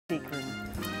secret.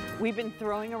 We've been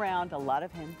throwing around a lot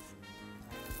of hints,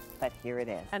 but here it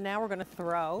is. And now we're going to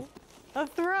throw a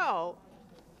throw.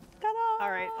 Ta-da!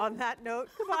 All right, on that note,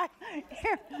 goodbye.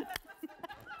 Here.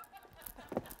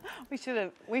 We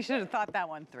should have thought that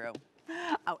one through.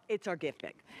 Oh, it's our gift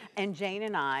pick. And Jane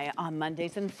and I, on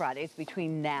Mondays and Fridays,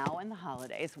 between now and the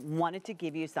holidays, wanted to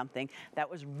give you something that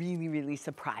was really, really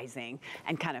surprising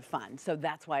and kind of fun. So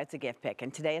that's why it's a gift pick.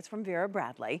 And today it's from Vera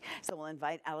Bradley. So we'll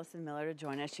invite Allison Miller to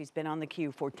join us. She's been on the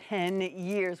Q for 10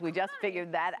 years. We just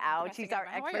figured that out. She's our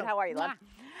expert. How are you,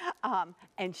 love?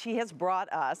 And she has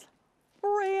brought us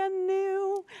brand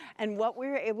new. And what we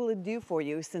were able to do for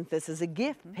you, since this is a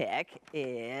gift pick,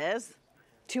 is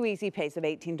 2 easy pays of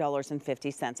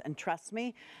 $18.50. And trust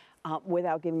me,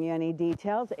 without giving you any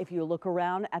details, if you look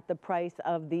around at the price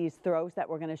of these throws that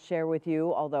we're going to share with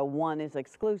you, although one is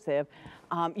exclusive,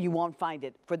 you won't find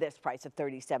it for this price of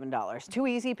 $37. 2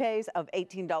 easy pays of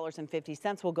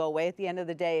 $18.50 will go away at the end of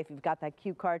the day. If you've got that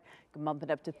Q card, you can bump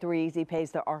it up to 3 easy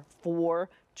pays. There are 4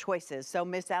 choices. So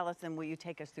Miss Allison, will you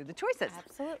take us through the choices?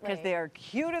 Absolutely. Because they're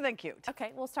cuter than cute.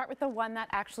 Okay, we'll start with the one that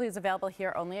actually is available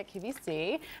here only at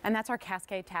QVC, and that's our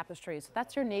Cascade Tapestry. So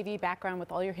that's your navy background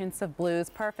with all your hints of blues.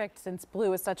 Perfect, since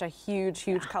blue is such a huge,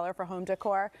 huge color for home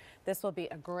decor. This will be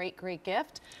a great, great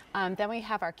gift. Then we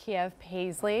have our Kiev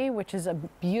Paisley, which is a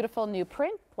beautiful new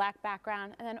print, black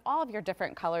background, and then all of your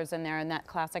different colors in there in that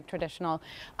classic traditional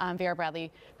Vera Bradley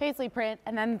Paisley print.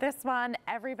 And then this one,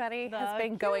 everybody has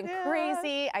been going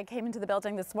crazy. I came into the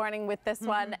building this morning with this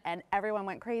one and everyone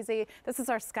went crazy. This is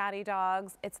our Scotty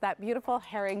dogs. It's that beautiful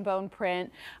herringbone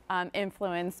print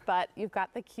influence, but you've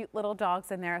got the cute little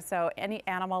dogs in there. So any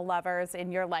animal lovers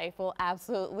in your life will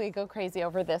absolutely go crazy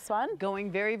over this one.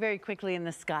 Going very, very quickly in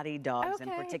the Scotty dogs in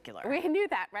particular. We knew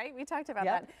that, right? We talked about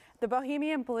that. The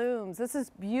Bohemian Blooms. This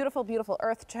is beautiful, beautiful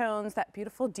earth tones, that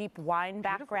beautiful deep wine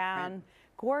background.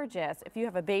 Gorgeous. If you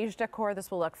have a beige decor,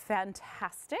 this will look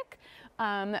fantastic.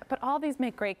 But all these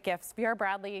make great gifts. Vera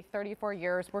Bradley, 34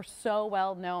 years. We're so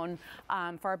well known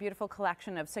for our beautiful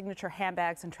collection of signature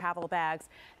handbags and travel bags.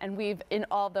 And we've, in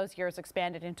all those years,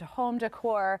 expanded into home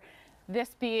decor.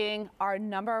 This being our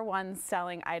 #1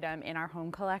 selling item in our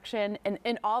home collection and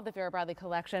in all the Vera Bradley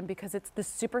collection, because it's the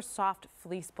super soft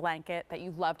fleece blanket that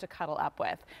you love to cuddle up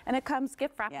with. And it comes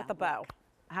gift wrapped with a bow.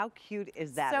 How cute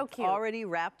is that? So it's cute. Already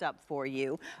wrapped up for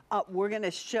you. We're going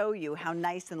to show you how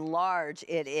nice and large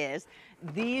it is.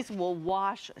 These will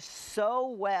wash so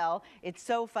well. It's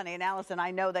so funny. And Allison,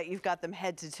 I know that you've got them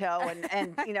head to toe.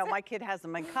 And you know, my kid has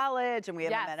them in college and we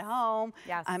have them at home.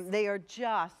 Yes. They are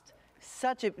just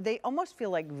they almost feel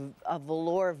like a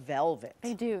velour velvet.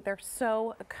 They do. They're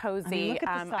so cozy. I mean, look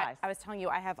at the size. I was telling you,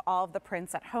 I have all of the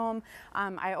prints at home.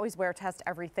 I always wear test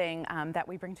everything that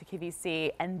we bring to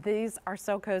QVC, and these are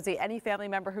so cozy. Any family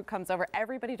member who comes over,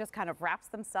 everybody just kind of wraps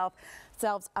themselves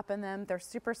up in them. They're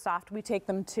super soft. We take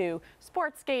them to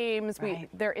sports games.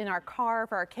 They're in our car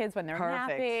for our kids when they're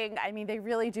napping. I mean, they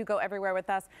really do go everywhere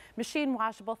with us. Machine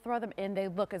washable, throw them in. They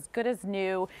look as good as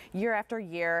new year after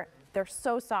year. They're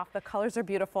so soft. The colors are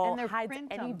beautiful. And they're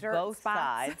print on both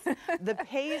sides. The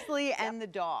Paisley and the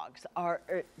dogs are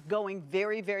going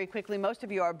very, very quickly. Most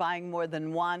of you are buying more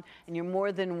than one, and you're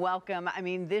more than welcome. I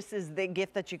mean, this is the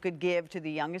gift that you could give to the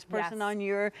youngest person on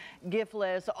your gift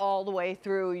list, all the way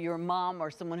through your mom or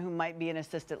someone who might be in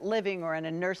assisted living or in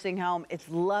a nursing home. It's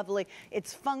lovely.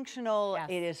 It's functional.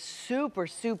 It is super,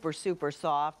 super, super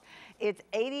soft. It's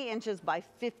 80 inches by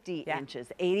 50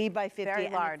 inches, 80 by 50, Very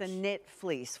large. And it's a knit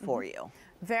fleece for you.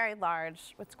 Very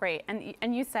large. It's great.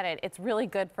 And you said it. It's really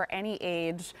good for any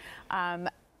age.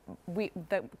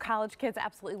 The college kids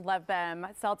absolutely love them.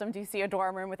 Seldom do you see a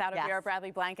dorm room without a Vera Bradley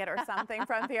blanket or something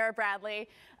from Vera Bradley.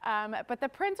 But the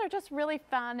prints are just really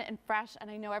fun and fresh.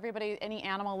 And I know everybody, any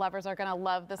animal lovers are going to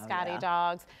love the Scotty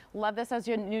dogs. Love this as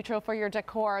your neutral for your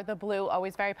decor. The blue,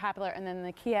 always very popular. And then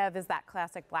the Kiev is that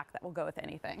classic black that will go with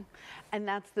anything. And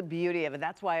that's the beauty of it.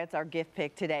 That's why it's our gift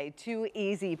pick today. 2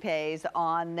 easy pays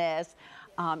on this.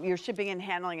 Your shipping and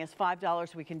handling is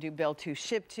 $5. We can do bill to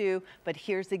ship to, but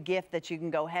here's a gift that you can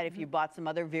go ahead if you bought some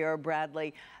other Vera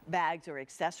Bradley bags or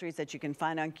accessories that you can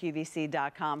find on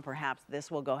QVC.com. Perhaps this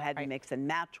will go ahead and mix and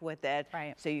match with it,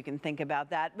 so you can think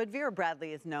about that. But Vera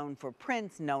Bradley is known for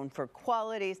prints, known for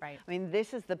qualities. I mean,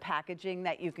 this is the packaging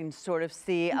that you can sort of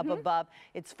see up above.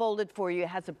 It's folded for you. It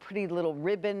has a pretty little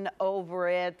ribbon over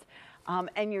it.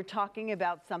 And you're talking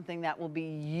about something that will be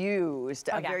used,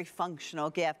 a very functional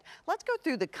gift. Let's go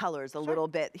through the colors a little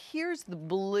bit. Here's the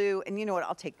blue, and you know what,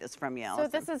 I'll take this from you,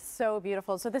 Allison. So this is so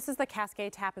beautiful. So this is the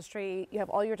Cascade Tapestry. You have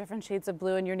all your different shades of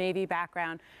blue and your navy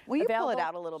background. Will you pull it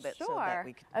out a little bit so that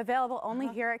we can... Available only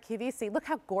here at QVC. Look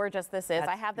how gorgeous this is.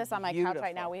 I have this on my couch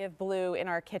right now. We have blue in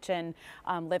our kitchen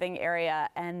living area,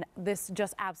 and this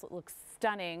just absolutely looks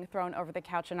stunning thrown over the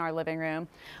couch in our living room.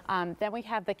 Then we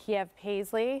have the Kiev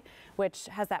Paisley, which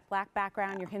has that black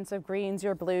background, your hints of greens,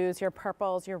 your blues, your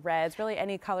purples, your reds. Really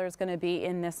any color is going to be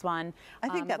in this one. I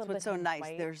think that's what's so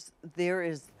nice. There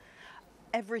is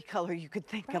every color you could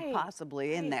think of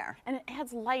possibly in there. And it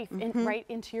adds life right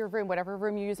into your room, whatever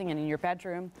room you're using, and in your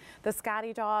bedroom. The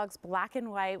Scotty dogs, black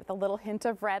and white with a little hint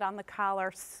of red on the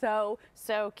collar. So,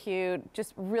 so cute.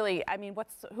 Just really, I mean,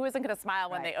 who isn't going to smile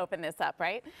when they open this up,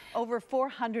 right? Over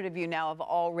 400 of you now have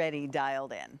already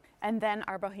dialed in. And then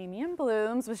our Bohemian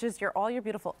Blooms, which is all your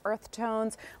beautiful earth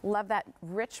tones. Love that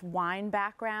rich wine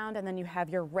background. And then you have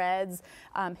your reds,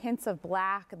 hints of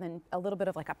black, and then a little bit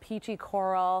of like a peachy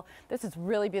coral. This is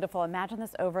really beautiful. Imagine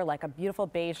this over like a beautiful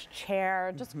beige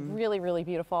chair. Just really, really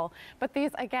beautiful. But these,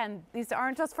 again, these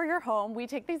aren't just for your home. We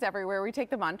take these everywhere. We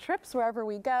take them on trips wherever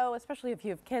we go, especially if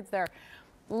you have kids. They're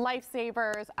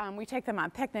lifesavers. We take them on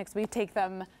picnics. We take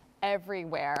them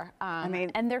everywhere. I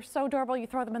mean, and they're so adorable. You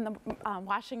throw them in the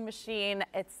washing machine.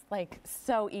 It's like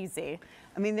so easy.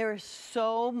 I mean, there is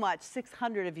so much.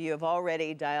 600 of you have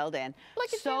already dialed in.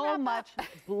 Look at so much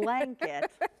blanket.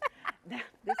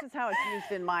 This is how it's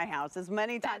used in my house. As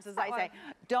many times as I say,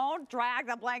 don't drag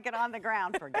the blanket on the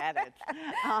ground, forget it.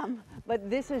 But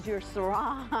this is your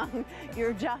sarong.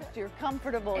 You're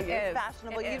comfortable, you're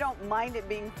fashionable. You don't mind it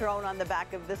being thrown on the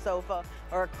back of the sofa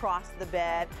or across the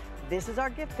bed. This is our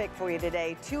gift pick for you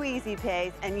today. 2 easy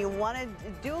pays, and you want to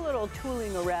do a little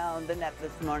tooling around the net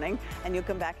this morning, and you'll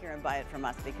come back here and buy it from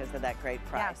us because of that great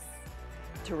price. Yes.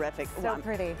 Terrific. So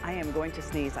pretty. I am going to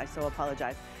sneeze. I so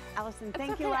apologize. Allison,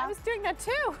 thank you. I was doing that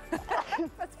too.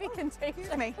 Must be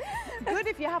contagious. Me. Good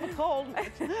if you have a cold.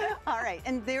 All right,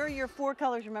 and there are your 4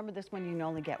 colors. Remember, this one you can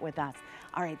only get with us.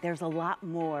 All right, there's a lot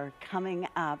more coming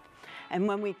up. And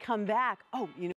when we come back, you know.